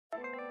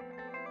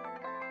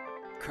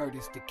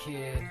Kurtiz the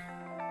Kid.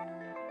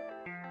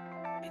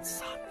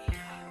 Insomnia.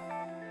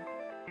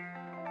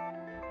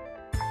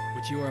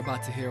 What you are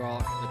about to hear are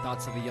the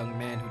thoughts of a young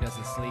man who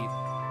doesn't sleep,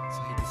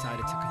 so he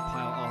decided to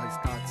compile all his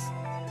thoughts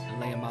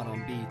and lay them out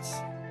on beats.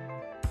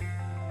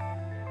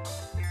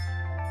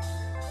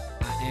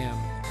 I am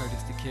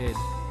Kurtiz the Kid.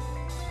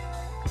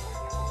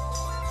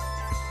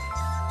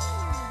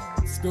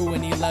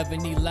 Screwing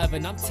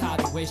 11-11, I'm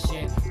tired of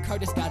wishing.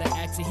 Kurtiz got an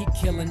accent, he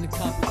killing the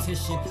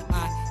competition.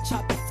 I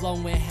chop the flow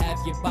and have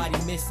your body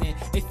missing.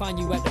 They find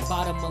you at the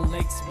bottom of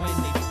lakes when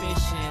they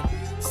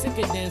fishing.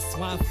 Sicker than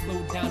swine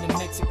flu down in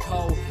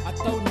Mexico. I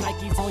throw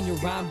Nikes on your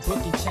rhyme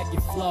book and check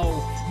your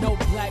flow. No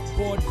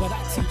blackboard, but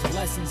I teach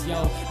lessons,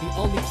 yo. The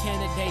only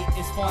candidate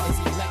as far as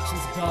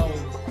elections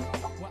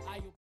go.